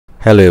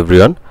Hello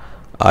everyone,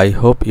 I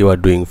hope you are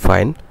doing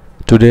fine.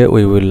 Today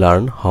we will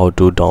learn how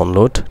to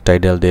download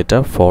tidal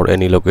data for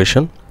any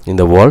location in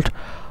the world.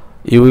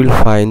 You will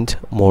find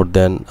more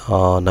than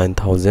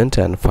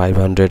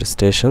 9,500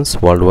 stations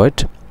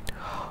worldwide.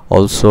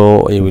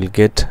 Also, you will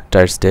get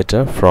tides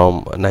data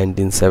from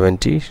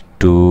 1970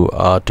 to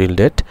till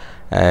date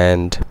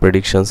and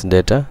predictions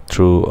data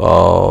through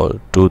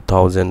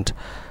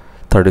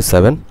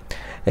 2037.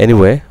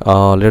 Anyway,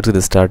 let's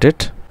get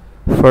started.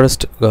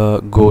 First,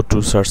 go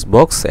to search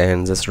box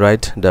and just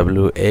write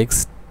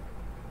WX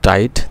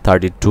Tide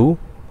 32,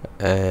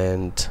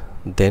 and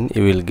then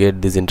you will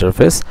get this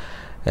interface,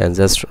 and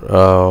just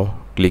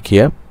click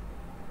here,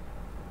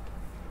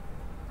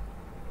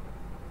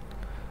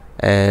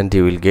 and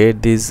you will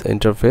get this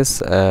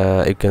interface.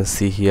 You can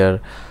see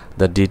here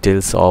the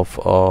details of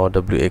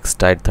WX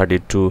Tide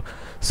 32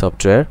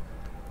 software.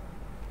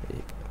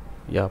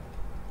 Yeah,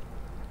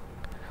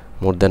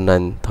 more than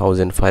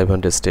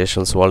 9,500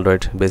 stations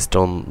worldwide. Based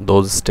on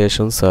those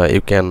stations, you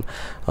can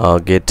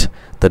get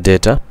the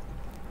data.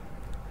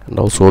 And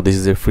also, this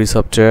is a free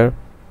software,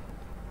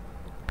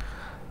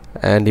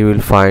 and you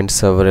will find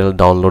several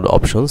download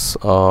options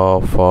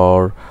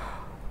for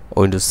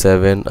Windows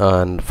 7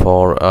 and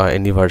for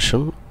any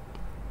version.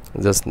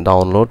 Just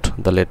download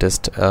the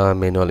latest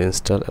manual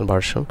install and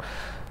version.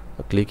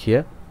 Click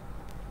here,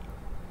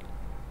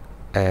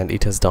 and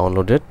it has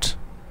downloaded.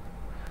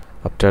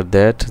 After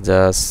that,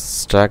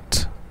 just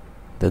extract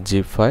the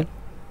zip file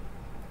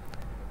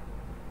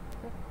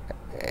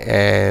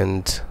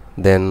and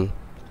then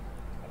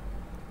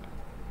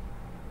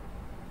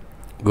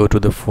go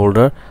to the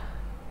folder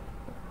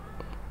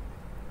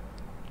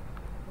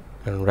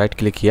and right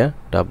click here,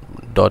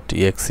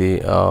 .exe,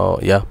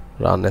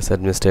 run as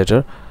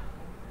administrator.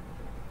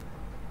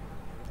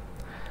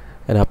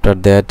 And after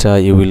that,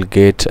 you will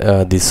get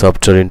the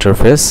software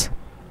interface.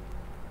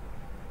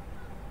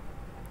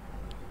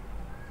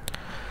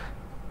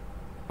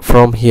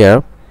 From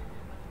here,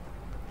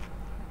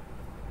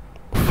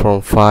 from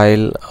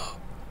file,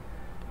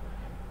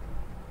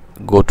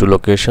 go to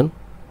location,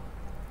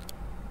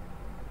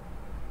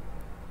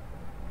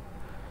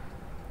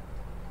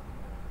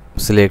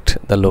 select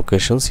the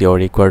locations, your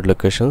required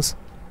locations.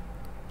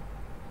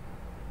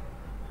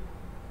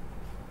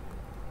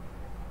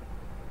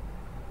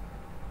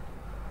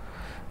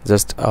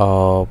 Just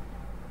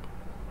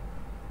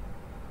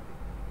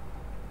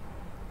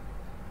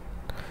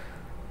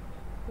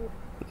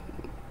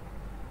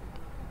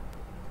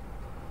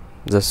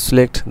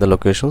select the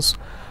locations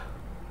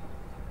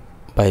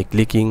by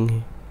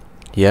clicking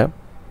here.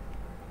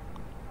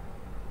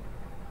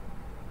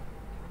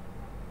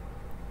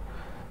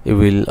 You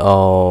will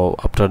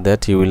after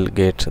that you will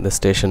get the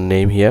station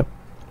name here.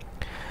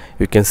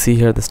 You can see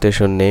here the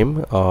station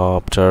name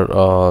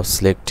after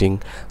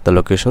selecting the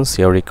locations,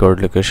 your required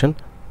location.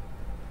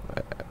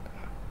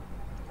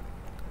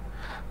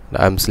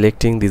 I'm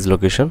selecting this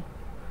location,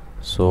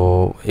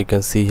 so you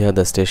can see here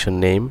the station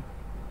name,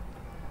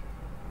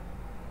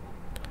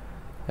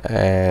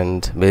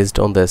 and based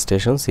on the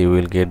stations you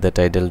will get the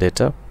tidal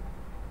data.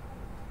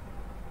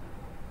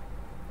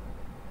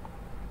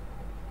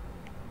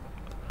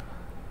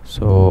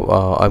 So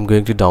I'm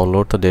going to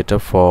download the data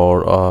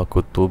for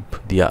Qutub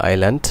Dia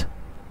Island,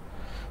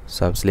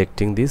 so I'm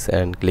selecting this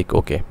and click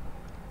OK.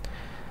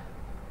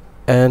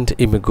 And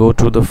you may go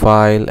to the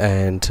file,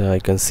 and you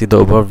can see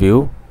the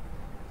overview.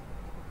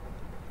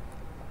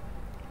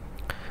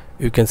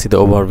 You can see the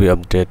overview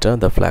of data,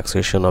 the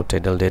fluctuation of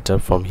tidal data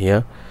from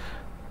here.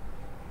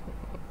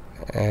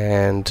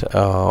 And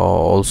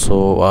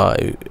also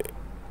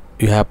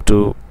you have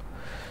to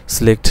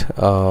select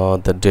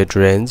the date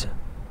range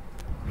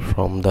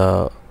from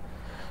the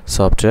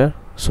software.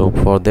 So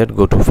for that,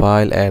 go to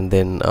file and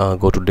then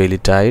go to daily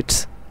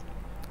tides,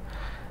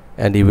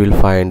 and you will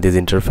find this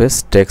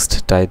interface,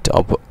 text tide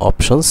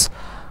options,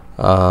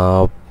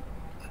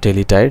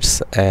 daily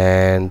tides,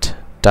 and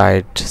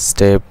tide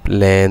step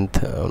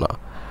length,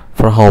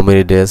 for how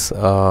many days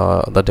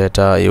the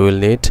data you will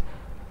need.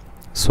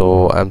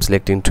 So I'm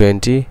selecting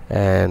 20,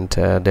 and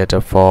data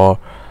for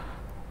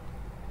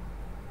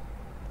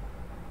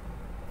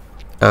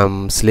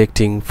I'm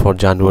selecting for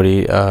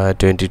January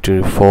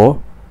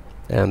 2024,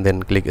 and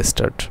then click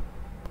start.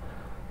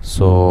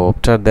 So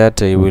after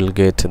that, you will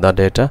get the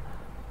data.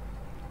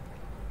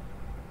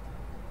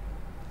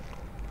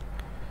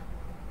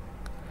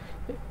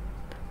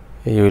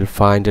 You will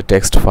find a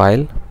text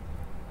file,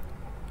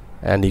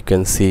 and you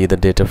can see the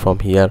data from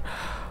here,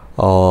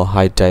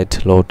 high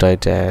tide, low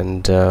tide,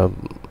 and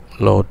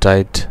low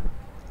tide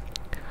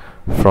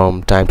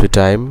from time to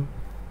time.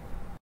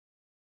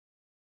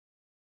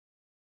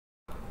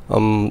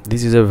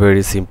 This is a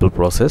very simple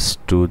process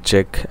to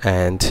check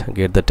and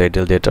get the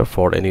tidal data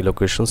for any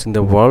locations in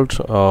the world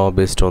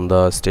based on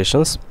the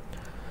stations.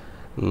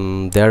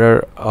 There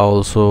are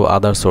also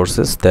other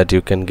sources that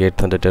you can get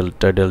the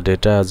tidal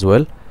data as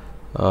well.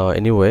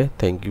 Anyway,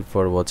 thank you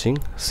for watching.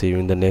 See you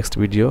in the next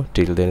video.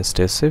 Till then,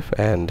 stay safe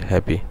and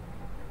happy.